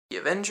The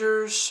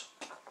Avengers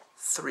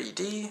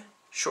 3D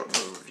short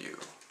movie review.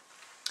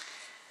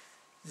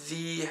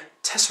 The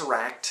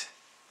Tesseract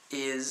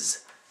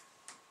is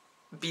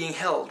being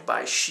held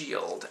by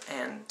S.H.I.E.L.D.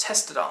 and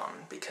tested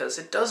on because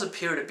it does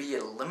appear to be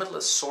a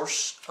limitless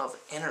source of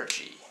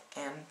energy,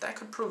 and that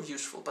could prove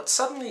useful. But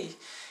suddenly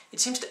it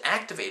seems to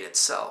activate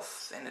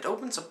itself, and it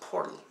opens a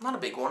portal. Not a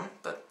big one,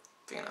 but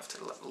big enough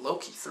to let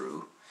Loki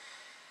through.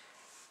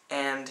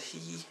 And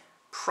he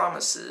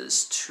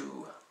promises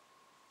to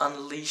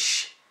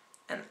unleash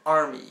an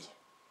army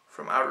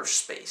from outer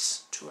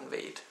space to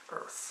invade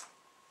Earth.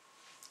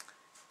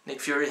 Nick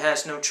Fury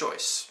has no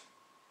choice.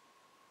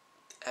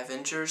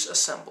 Avengers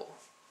assemble.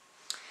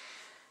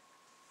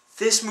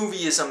 This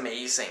movie is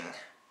amazing.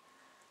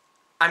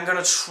 I'm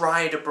gonna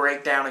try to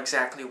break down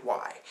exactly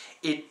why.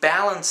 It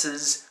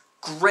balances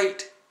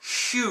great,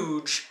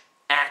 huge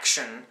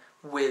action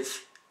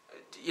with,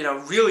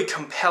 really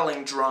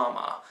compelling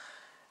drama,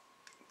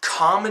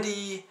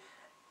 comedy,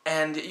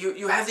 and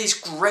you have these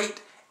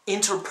great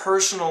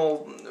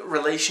interpersonal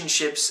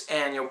relationships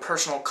and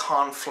personal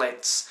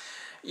conflicts.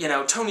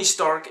 Tony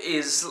Stark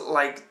is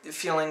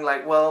feeling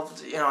like, well,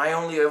 I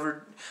only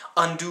ever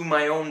undo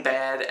my own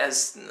bad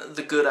as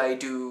the good I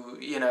do.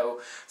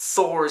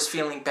 Thor is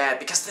feeling bad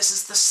because this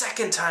is the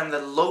second time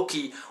that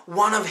Loki,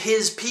 one of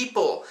his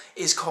people,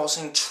 is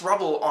causing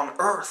trouble on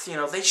Earth.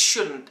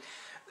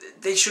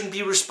 They shouldn't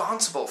be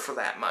responsible for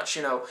that much.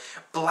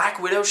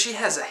 Black Widow, she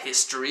has a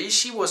history.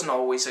 She wasn't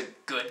always a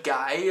good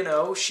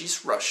guy.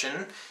 She's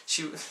Russian.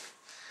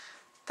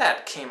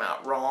 That came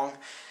out wrong.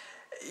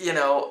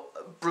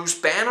 Bruce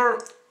Banner,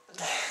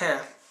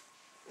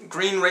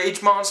 Green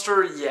Rage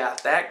Monster, yeah,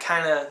 that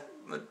kind of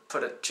would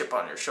put a chip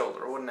on your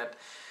shoulder, wouldn't it?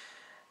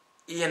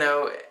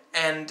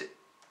 And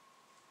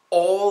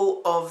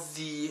all of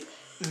the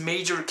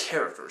major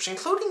characters,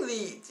 including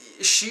the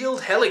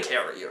S.H.I.E.L.D.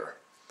 helicarrier,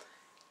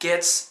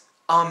 gets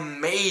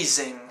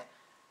amazing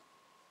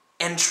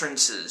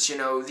entrances.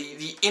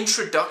 The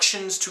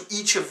introductions to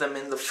each of them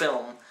in the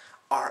film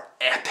are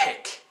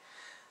epic.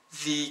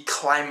 The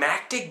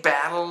climactic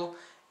battle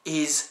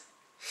is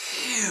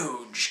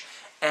huge,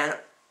 and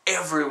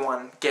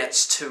everyone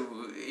gets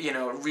to,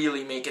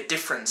 really make a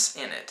difference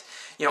in it.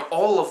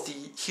 All of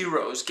the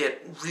heroes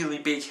get really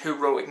big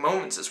heroic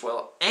moments as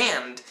well,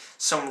 and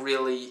some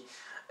really,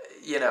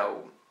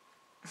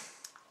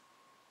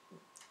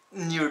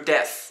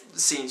 near-death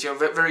scenes,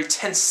 very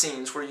tense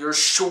scenes where you're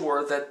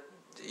sure that,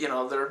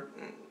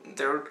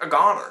 they're a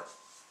goner.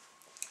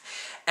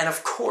 And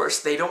of course,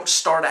 they don't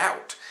start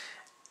out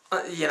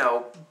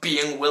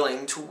being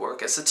willing to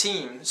work as a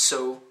team.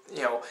 So,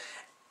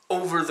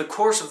 over the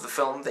course of the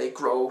film, they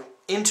grow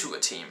into a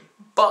team.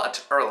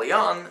 But early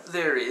on,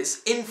 there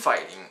is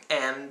infighting,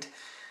 and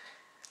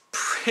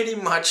pretty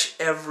much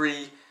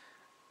every,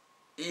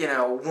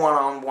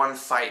 one-on-one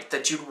fight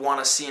that you'd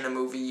want to see in a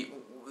movie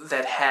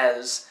that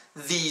has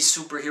these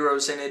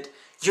superheroes in it,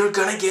 you're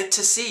gonna get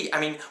to see. I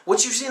mean,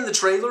 what you see in the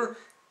trailer,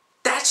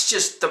 that's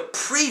just the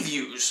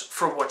previews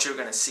for what you're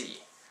gonna see.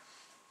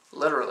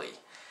 Literally.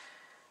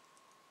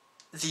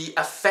 The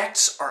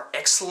effects are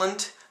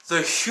excellent.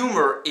 The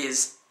humor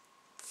is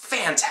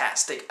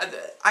fantastic.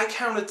 I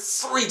counted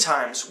 3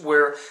 times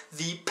where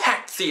the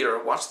packed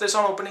theater, watch this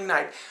on opening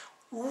night,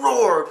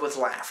 roared with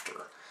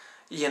laughter.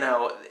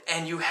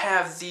 And you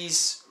have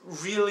these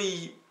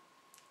really...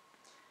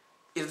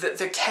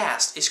 The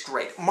cast is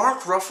great.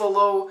 Mark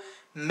Ruffalo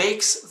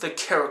makes the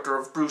character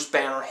of Bruce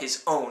Banner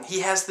his own. He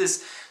has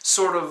this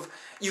sort of...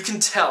 You can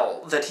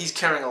tell that he's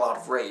carrying a lot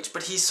of rage,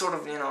 but he's sort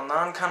of,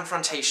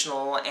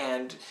 non-confrontational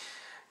and...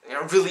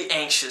 really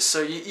anxious,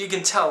 so you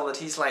can tell that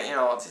he's like,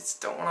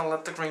 just don't want to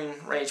let the Green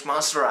Rage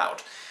Monster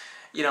out.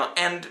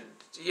 And,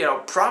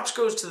 props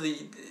goes to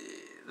the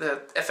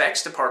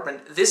FX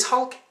department. This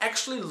Hulk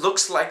actually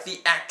looks like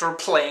the actor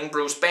playing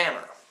Bruce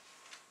Banner.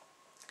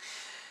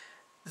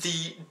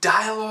 The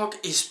dialogue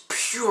is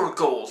pure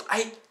gold.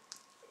 I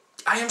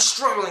am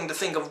struggling to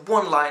think of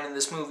one line in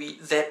this movie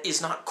that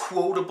is not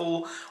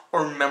quotable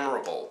or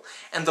memorable.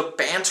 And the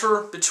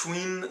banter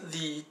between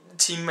the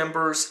team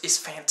members is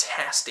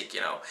fantastic,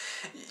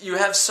 You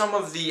have some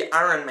of the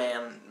Iron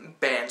Man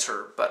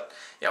banter, but,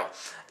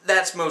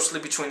 that's mostly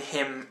between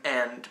him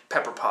and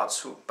Pepper Potts,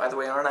 who, by the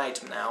way, are an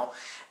item now.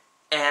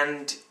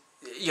 And,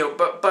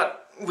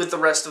 but with the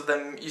rest of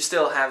them, you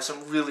still have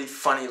some really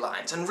funny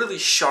lines and really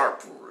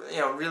sharp,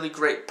 really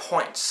great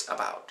points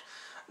about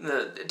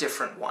the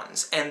different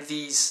ones. And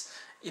these,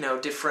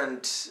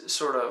 different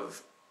sort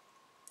of,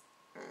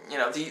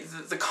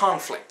 the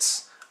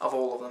conflicts of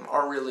all of them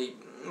are really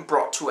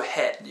brought to a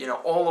head.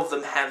 All of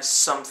them have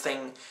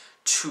something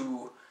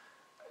to,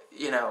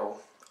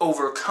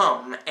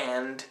 overcome,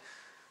 and,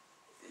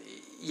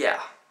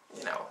 yeah,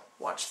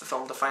 watch the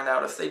film to find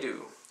out if they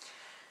do.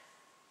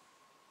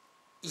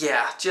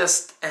 Yeah,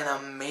 just an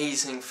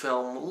amazing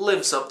film,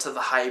 lives up to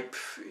the hype,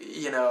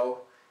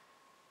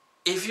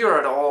 If you're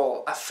at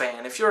all a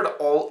fan, if you're at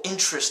all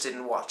interested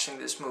in watching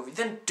this movie,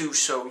 then do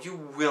so. You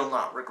will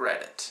not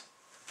regret it.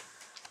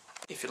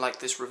 If you like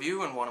this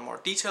review and want a more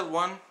detailed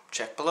one,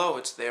 check below.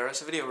 It's there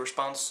as a video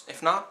response.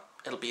 If not,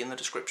 it'll be in the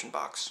description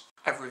box.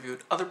 I've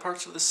reviewed other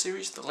parts of this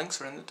series, the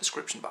links are in the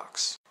description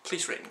box.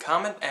 Please rate and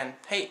comment, and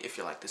hey, if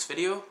you like this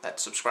video, that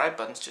subscribe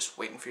button's just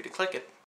waiting for you to click it.